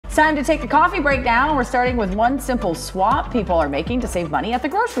It's time to take a coffee break now. We're starting with one simple swap people are making to save money at the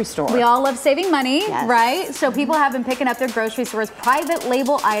grocery store. We all love saving money, right? So people have been picking up their grocery stores private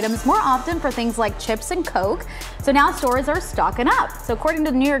label items more often for things like chips and Coke. So now stores are stocking up. So according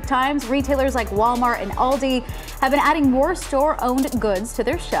to the New York Times, retailers like Walmart and Aldi have been adding more store-owned goods to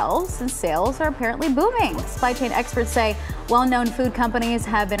their shelves, and sales are apparently booming. Supply chain experts say well-known food companies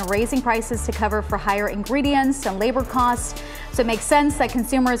have been raising prices to cover for higher ingredients and labor costs. So it makes sense that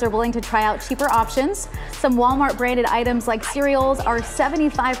consumers are willing to try out cheaper options. Some Walmart branded items like cereals are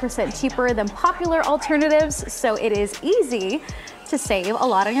 75% cheaper than popular alternatives, so it is easy to save a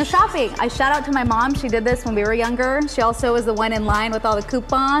lot on your shopping. I shout out to my mom. She did this when we were younger. She also was the one in line with all the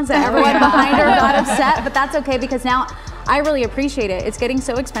coupons, and everyone behind her got upset, but that's okay because now I really appreciate it. It's getting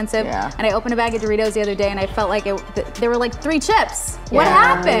so expensive. And I opened a bag of Doritos the other day and I felt like there were like 3 chips. What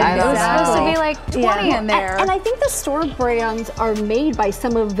happened? It was supposed to be like 20 in there. And I think the store brands are made by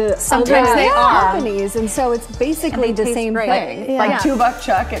some of the companies, and so it's basically the same thing. Like $2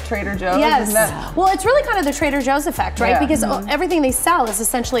 Chuck at Trader Joe's. Yes. Well, it's really kind of the Trader Joe's effect, right? Because everything they sell is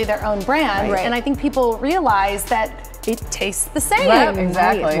essentially their own brand. And I think people realize that it tastes the same. Right,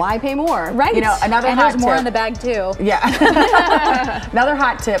 exactly. Why pay more? Right. You know, another hot there's more tip. in the bag too. Another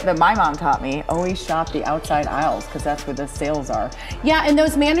hot tip that my mom taught me, always shop the outside aisles because that's where the sales are. Yeah, and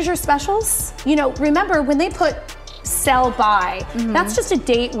those manager specials, you know, remember when they put sell by, that's just a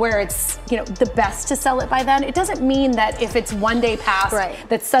date where it's, you know, the best to sell it by then. It doesn't mean that if it's one day past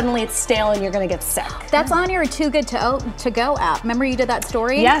that suddenly it's stale and you're gonna get sick. That's on your Too Good to Go app. Remember you did that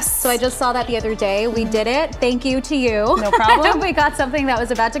story? Yes. So I just saw that the other day. We did it. Thank you to you. No problem. We got something that was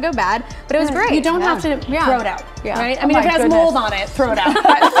about to go bad, but it was great. You don't have to throw it out, right? I mean, Oh if it has mold on it, throw it out.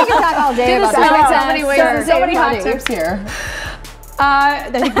 I think you're back all day about that. So many hot tips here. I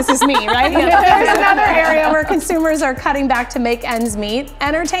think this is me, right? There's another area where consumers are cutting back to make ends meet: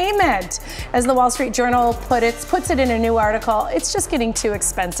 entertainment. As the Wall Street Journal puts it in a new article, it's just getting too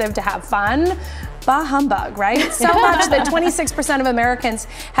expensive to have fun. Bah humbug, right? So much that 26% of Americans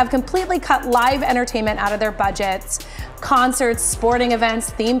have completely cut live entertainment out of their budgets. Concerts, sporting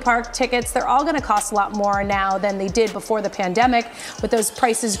events, theme park tickets, they're all gonna cost a lot more now than they did before the pandemic, with those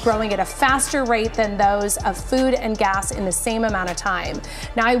prices growing at a faster rate than those of food and gas in the same amount of time.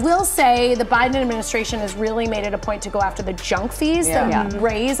 Now, I will say the Biden administration has really made it a point to go after the junk fees that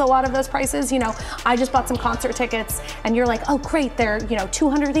raise a lot of those prices. You know, I just bought some concert tickets and you're like, oh great, they're, you know,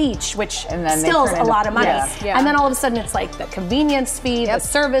 $200 each, which still is a lot of money. And then all of a sudden it's like the convenience fee, the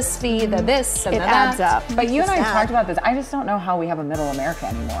service fee, the this, and it adds up. But you and I have talked about this. I just don't know how we have a middle America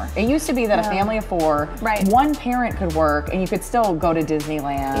anymore. It used to be that a family of 4, one parent could work and you could still go to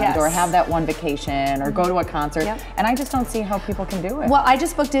Disneyland or have that one vacation or go to a concert. And I just don't see how people can do it. Well, I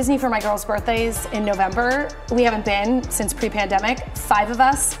just booked Disney for my girls' birthdays in November. We haven't been since pre-pandemic. 5 of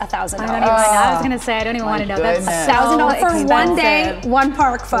us, $1,000. I was gonna say, I don't even want to know. That's $1,000 for one day, one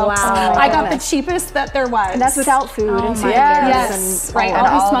park, folks. Wow. I got the cheapest that there was. And that's without food and souvenirs. Yes, right. I'll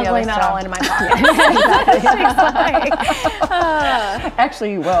be smuggling that all into my pocket.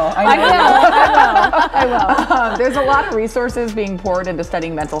 Actually, you will. I will. There's a lot of resources being poured into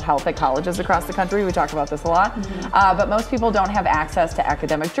studying mental health at colleges across the country. We talk about this a lot. But most people don't have access to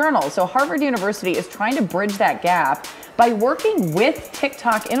academic journals. So Harvard University is trying to bridge that gap by working with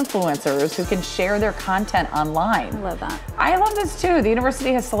TikTok influencers who can share their content online. I love that. I love this too. The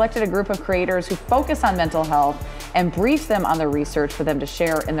university has selected a group of creators who focus on mental health and brief them on the research for them to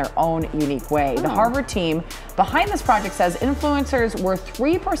share in their own unique way. The Harvard team behind this project says influencers were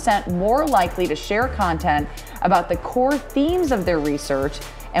 3% more likely to share content about the core themes of their research.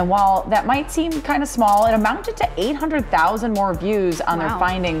 And while that might seem kind of small, it amounted to 800,000 more views on their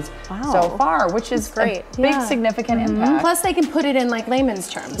findings so far, which is a big significant impact. Plus they can put it in like layman's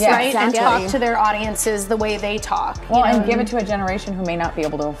terms, right? And talk to their audiences the way they talk. Well, and give it to a generation who may not be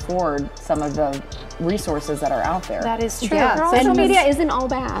able to afford some of the resources that are out there. That is true. Social media isn't all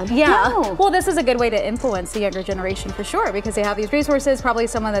bad. No. Well, this is a good way to influence the younger generation for sure, because they have these resources, probably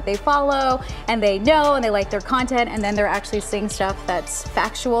someone that they follow and they know and they like their content, and then they're actually seeing stuff that's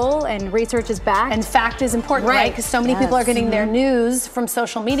factual and research is backed. And fact is important, right? Because so many people are getting their news from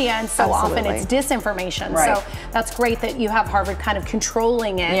social media, and so often it's disinformation. So that's great that you have Harvard kind of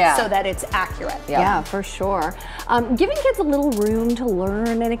controlling it so that it's accurate. Yeah, for sure. Giving kids a little room to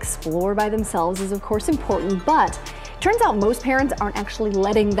learn and explore by themselves is of course important, but turns out most parents aren't actually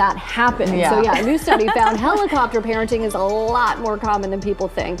letting that happen. So yeah, a new study found helicopter parenting is a lot more common than people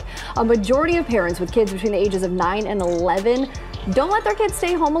think. A majority of parents with kids between the ages of 9 and 11 don't let their kids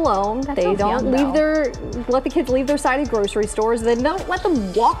stay home alone. They don't let the kids leave their side of grocery stores. They don't let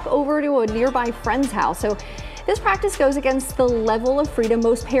them walk over to a nearby friend's house. So this practice goes against the level of freedom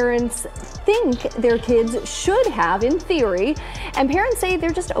most parents think their kids should have in theory. And parents say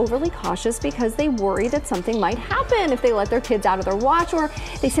they're just overly cautious because they worry that something might happen if they let their kids out of their watch, or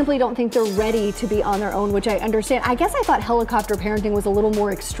they simply don't think they're ready to be on their own, which I understand. I guess I thought helicopter parenting was a little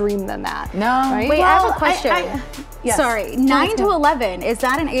more extreme than that. No. Right? Wait, I have a question. Yes. Sorry, 9 to 11, is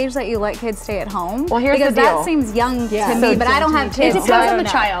that an age that you let kids stay at home? Well, here's because the deal. That seems young to me, but I don't have kids. It depends on the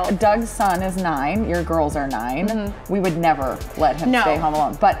child. Doug's son is 9, your girls are 9. We would never let him stay home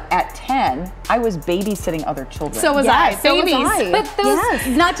alone. But at 10, I was babysitting other children. So was I. Babies. But those,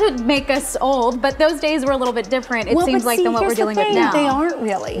 not to make us old, but those days were a little bit different, it seems like, than what we're dealing with now. They aren't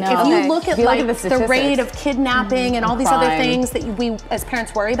really. No. If you look at like the rate of kidnapping and all these other things that we as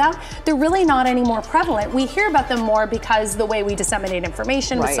parents worry about, they're really not any more prevalent. We hear about them more because the way we disseminate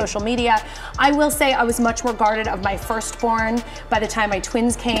information with social media. I will say I was much more guarded of my firstborn by the time my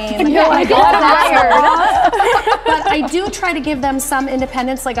twins came. No, I got tired. But I do try to give them some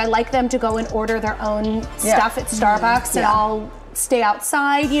independence. Like I like them to go and order their own stuff at Starbucks, and I'll stay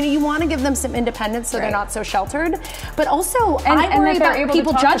outside. You know, you want to give them some independence so they're not so sheltered. But also, I worry about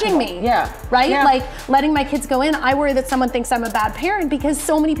people judging me. Yeah. Right? Yeah. Like letting my kids go in, I worry that someone thinks I'm a bad parent because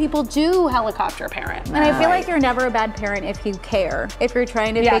so many people do helicopter parent. And I feel like you're never a bad parent if you care. If you're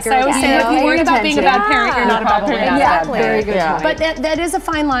trying to figure it out. I always say if you worry about being a bad parent, you're not a bad parent. Exactly. Very good point. But that is a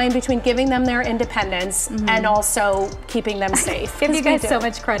fine line between giving them their independence and also keeping them safe. Give you guys so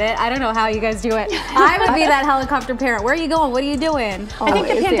much credit. I don't know how you guys do it. I would be that helicopter parent. Where are you going? What are you doing? I think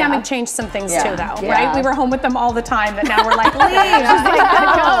the pandemic changed some things too, though, right? We were home with them all the time, that now we're like, leave. Just like,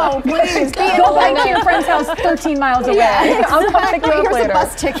 no, please. Go back to your friend's house 13 miles away. I'll come pick you up later. A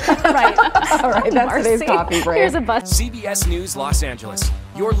bus ticket. Right. All right, that's today's coffee break. Here's a bus. CBS News Los Angeles,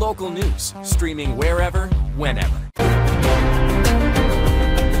 your local news, streaming wherever, whenever.